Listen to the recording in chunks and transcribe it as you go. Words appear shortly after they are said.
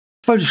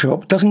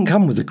Photoshop doesn't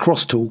come with a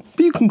cross tool,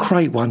 but you can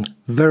create one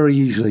very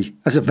easily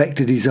as a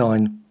vector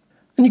design.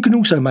 And you can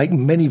also make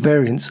many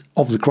variants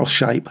of the cross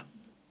shape,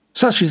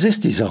 such as this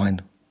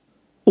design,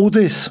 or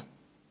this.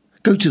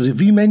 Go to the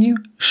View menu,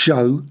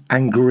 Show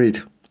and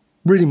Grid.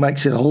 Really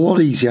makes it a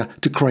lot easier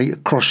to create a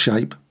cross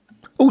shape.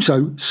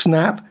 Also,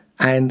 Snap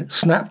and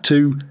Snap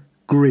to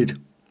Grid.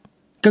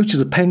 Go to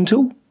the Pen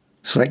tool,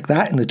 select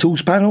that in the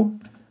Tools panel,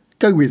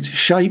 go with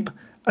Shape,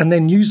 and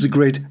then use the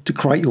grid to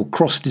create your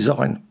cross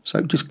design.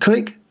 So just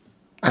click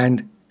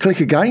and click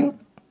again,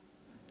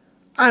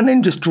 and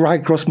then just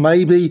drag across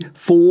maybe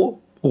 4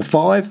 or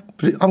 5,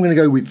 but I'm going to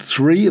go with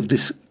 3 of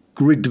this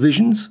grid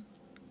divisions.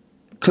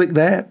 Click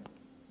there,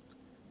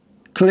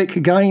 click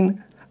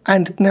again,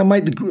 and now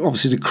make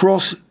obviously the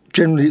cross,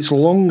 generally it's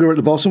longer at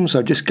the bottom,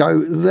 so just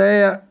go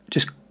there,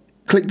 just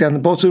click down the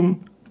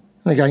bottom,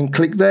 and again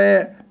click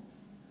there,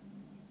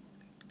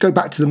 go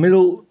back to the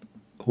middle,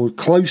 or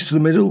close to the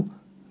middle,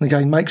 and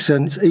again make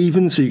certain it's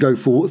even, so you go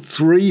for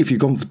 3. If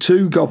you've gone for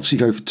 2, obviously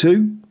go for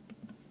 2.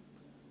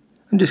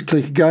 And just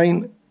click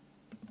again.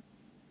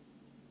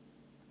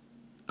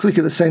 Click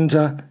at the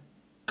centre,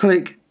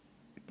 click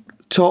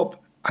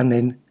top, and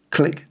then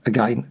click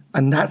again.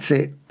 And that's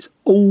it. It's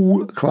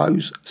all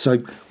closed. So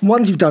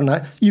once you've done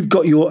that, you've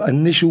got your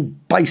initial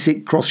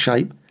basic cross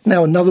shape.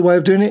 Now another way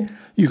of doing it,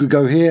 you could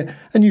go here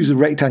and use the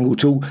rectangle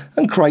tool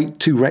and create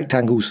 2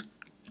 rectangles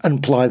and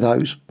apply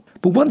those.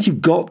 But once you've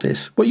got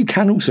this, what you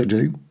can also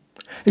do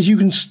is you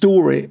can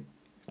store it.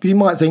 Because you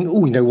might think,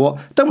 oh, you know what,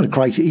 I don't want to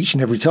create it each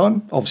and every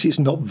time. Obviously, it's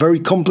not very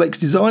complex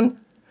design,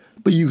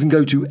 but you can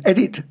go to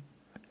Edit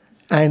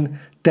and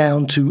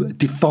down to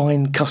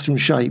Define Custom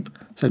Shape.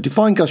 So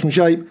Define Custom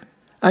Shape,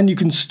 and you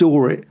can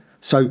store it.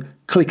 So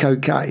click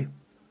OK.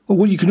 Well,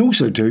 what you can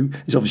also do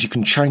is obviously you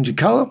can change the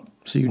colour.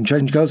 So you can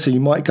change the colour. So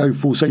you might go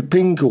for, say,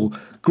 pink or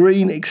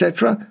green,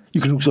 etc.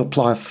 You can also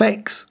apply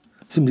effects.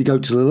 Simply go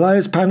to the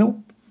Layers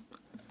panel.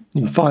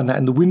 You can find that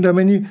in the window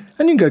menu,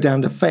 and you can go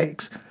down to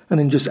effects and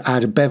then just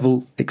add a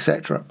bevel,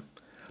 etc.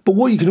 But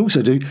what you can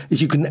also do is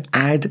you can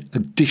add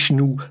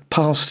additional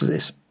paths to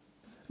this.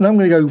 And I'm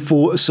going to go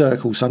for a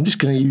circle. So I'm just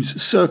going to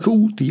use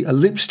circle, the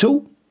ellipse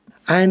tool.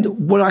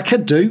 And what I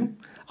could do,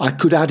 I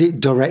could add it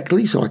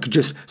directly. So I could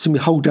just simply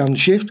hold down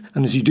Shift.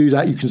 And as you do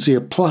that, you can see a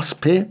plus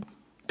appear.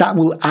 That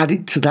will add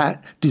it to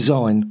that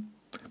design.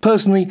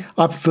 Personally,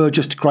 I prefer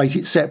just to create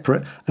it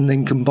separate and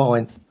then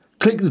combine.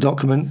 Click the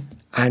document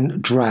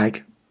and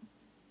drag.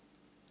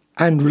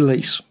 And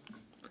release.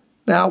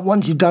 Now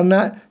once you've done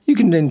that, you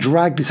can then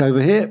drag this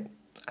over here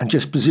and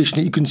just position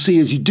it. You can see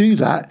as you do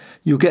that,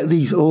 you'll get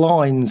these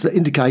lines that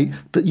indicate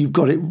that you've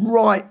got it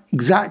right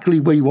exactly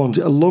where you want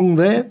it, along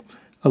there,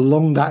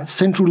 along that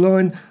central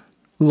line,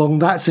 along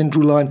that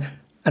central line,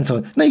 and so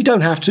on. Now you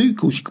don't have to, of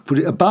course you could put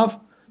it above,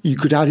 you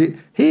could add it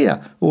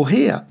here or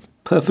here,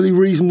 perfectly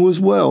reasonable as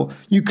well.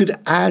 You could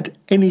add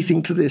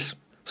anything to this.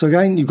 So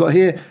again, you've got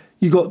here,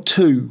 you've got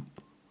 2.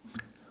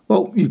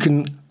 Well, you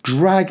can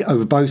drag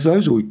over both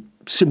those, or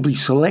simply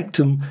select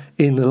them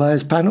in the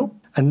Layers panel.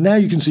 And now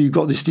you can see you've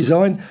got this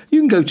design. You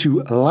can go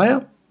to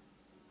Layer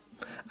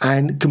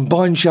and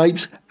Combine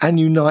Shapes and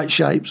Unite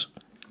Shapes.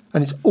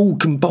 And it's all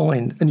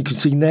combined. And you can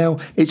see now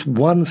it's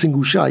one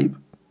single shape.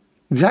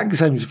 Exactly the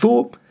same as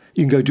before.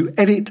 You can go to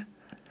Edit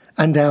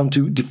and down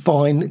to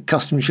Define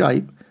Custom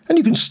Shape. And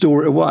you can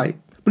store it away.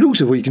 But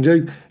also what you can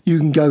do, you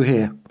can go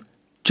here.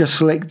 Just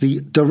select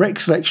the Direct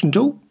Selection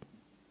tool.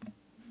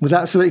 With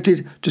that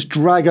selected, just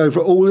drag over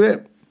all of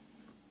it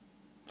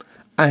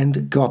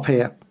and go up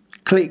here.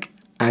 Click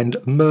and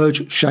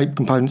merge shape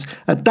components.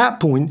 At that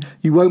point,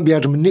 you won't be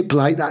able to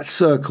manipulate that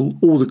circle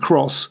or the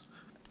cross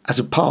as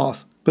a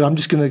path. But I'm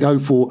just going to go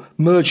for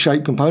merge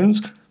shape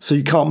components, so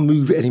you can't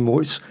move it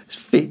anymore. It's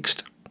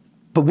fixed.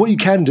 But what you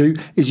can do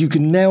is you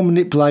can now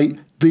manipulate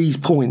these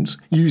points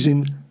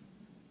using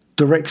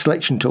Direct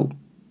Selection tool.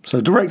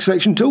 So Direct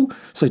Selection tool,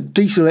 so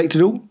deselect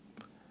it all.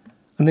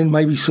 And then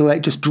maybe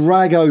select, just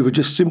drag over,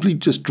 just simply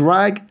just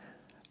drag,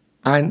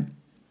 and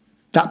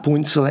that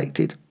point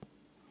selected.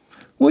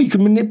 Well, you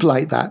can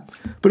manipulate that.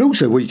 But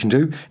also what you can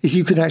do is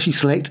you can actually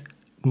select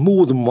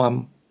more than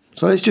one.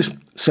 So let's just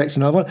select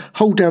another one.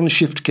 Hold down the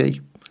Shift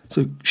key.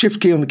 So Shift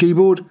key on the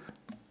keyboard.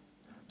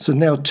 So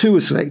now 2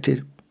 are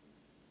selected.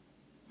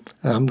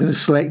 And I'm going to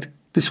select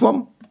this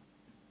one.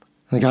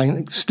 And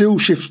again, still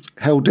Shift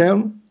held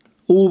down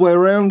all the way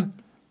around.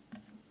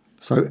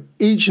 So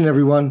each and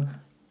every one.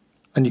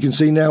 And you can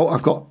see now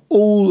I've got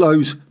all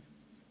those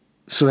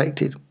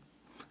selected.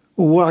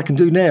 Well, what I can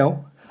do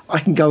now, I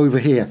can go over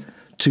here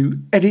to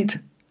Edit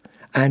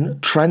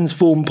and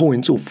Transform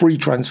Points, or Free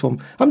Transform.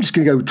 I'm just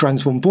going to go with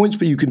Transform Points,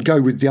 but you can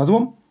go with the other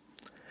one.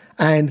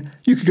 And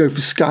you could go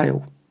for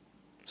Scale.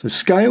 So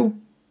Scale.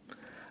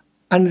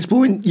 And at this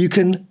point, you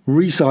can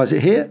resize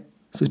it here.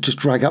 So just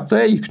drag up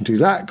there. You can do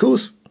that, of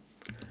course.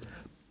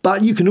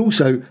 But you can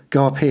also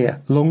go up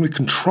here along the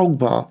control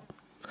bar.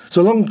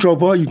 So along the control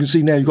bar, you can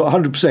see now you've got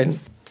 100%.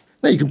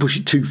 Now you can push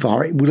it too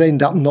far. It will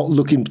end up not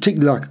looking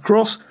particularly like a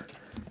cross.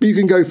 But you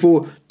can go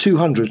for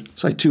 200,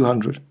 say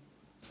 200.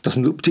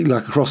 Doesn't look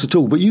particularly like a cross at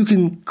all. But you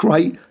can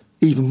create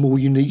even more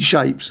unique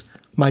shapes.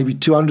 Maybe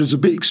 200 is a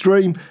bit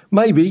extreme,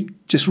 maybe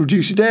just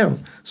reduce it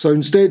down. So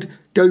instead,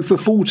 go for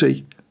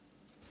 40.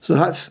 So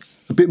that's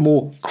a bit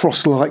more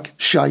cross-like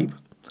shape.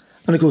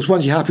 And of course,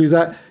 once you're happy with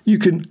that, you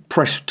can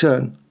press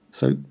return.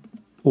 So,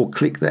 or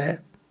click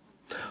there.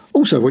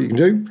 Also, what you can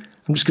do,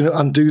 I'm just going to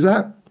undo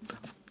that.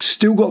 I've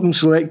still got them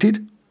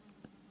selected.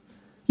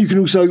 You can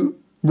also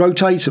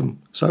rotate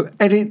them. So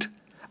edit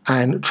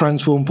and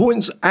transform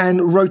points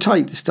and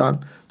rotate this time.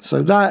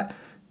 So that,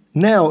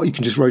 now you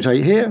can just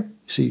rotate here.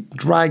 So you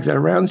drag that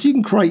around. So you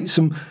can create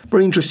some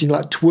very interesting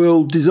like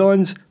twirl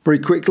designs very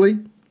quickly.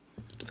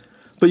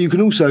 But you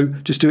can also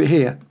just do it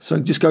here. So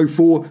just go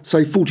for,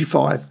 say,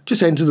 45.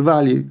 Just enter the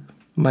value.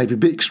 Maybe a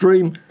bit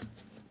extreme,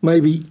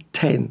 maybe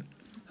 10.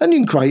 And you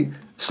can create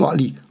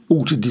slightly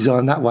altered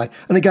design that way.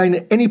 And again,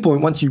 at any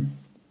point, once you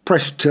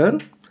press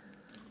return,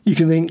 you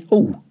can think,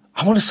 oh,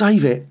 I want to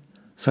save it.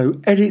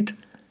 So edit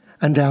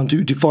and down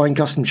to define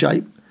custom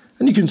shape.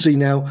 And you can see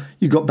now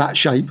you've got that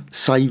shape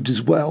saved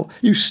as well.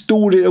 You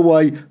stored it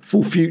away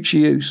for future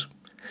use.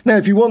 Now,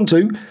 if you want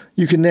to,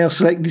 you can now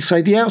select,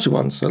 say, the outer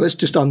ones. So let's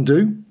just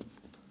undo.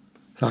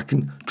 So I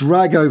can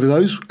drag over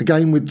those,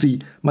 again with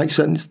the, make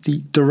certain it's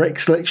the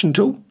direct selection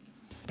tool.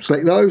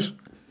 Select those,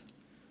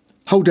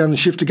 hold down the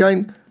shift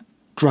again,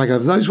 drag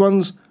over those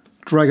ones,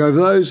 drag over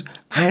those,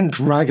 and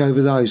drag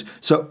over those.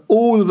 So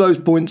all of those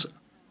points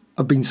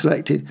have been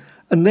selected.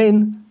 And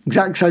then,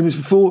 exact same as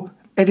before,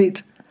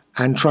 edit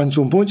and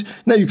transform points.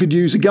 Now you could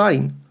use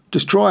again,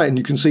 just try it and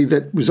you can see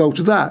the result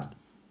of that.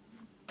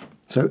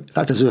 So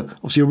that does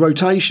obviously a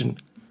rotation.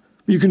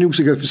 You can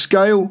also go for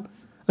scale,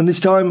 and this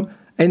time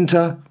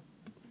enter,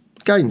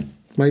 again,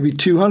 maybe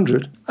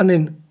 200, and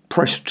then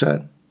press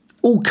return.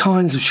 All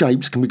kinds of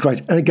shapes can be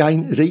created. And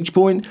again, at each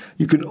point,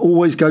 you can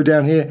always go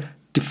down here,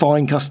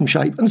 define custom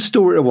shape, and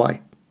store it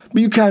away.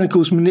 But you can, of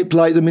course,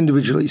 manipulate them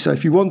individually. So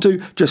if you want to,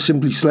 just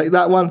simply select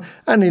that one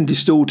and then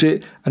distort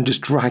it and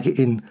just drag it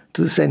in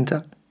to the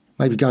center.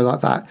 Maybe go like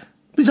that.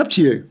 But it's up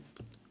to you.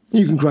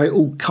 You can create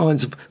all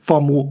kinds of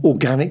far more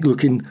organic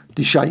looking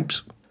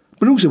shapes.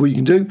 But also what you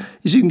can do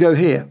is you can go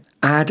here,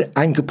 add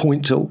anchor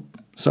point tool.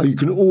 So you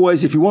can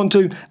always, if you want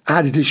to,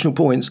 add additional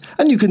points.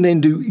 And you can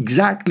then do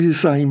exactly the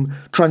same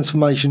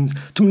transformations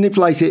to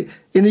manipulate it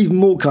in even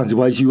more kinds of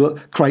ways. You will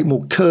create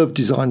more curved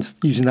designs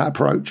using that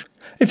approach.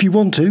 If you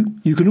want to,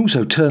 you can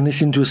also turn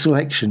this into a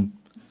selection.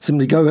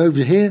 Simply go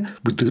over here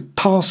with the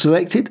path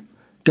selected,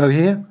 go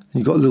here, and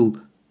you've got a little,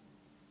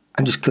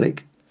 and just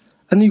click.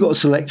 And you've got a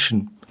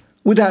selection.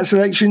 With that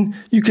selection,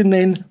 you can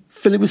then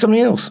fill it with something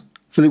else.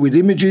 Fill it with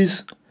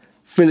images,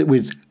 fill it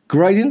with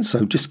gradients.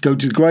 So just go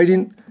to the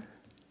gradient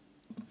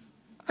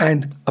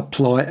and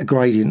apply a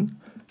gradient.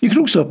 You can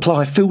also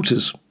apply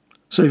filters.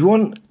 So if you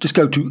want, just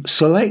go to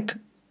select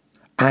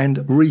and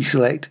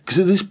reselect, because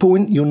at this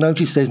point you'll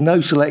notice there's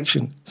no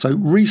selection. So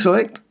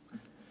reselect,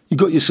 you've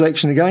got your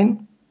selection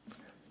again.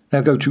 Now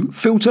go to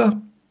filter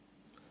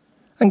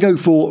and go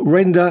for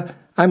render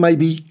and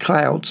maybe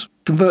clouds.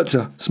 Convert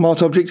to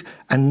smart object,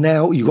 and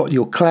now you've got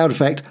your cloud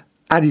effect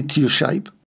added to your shape.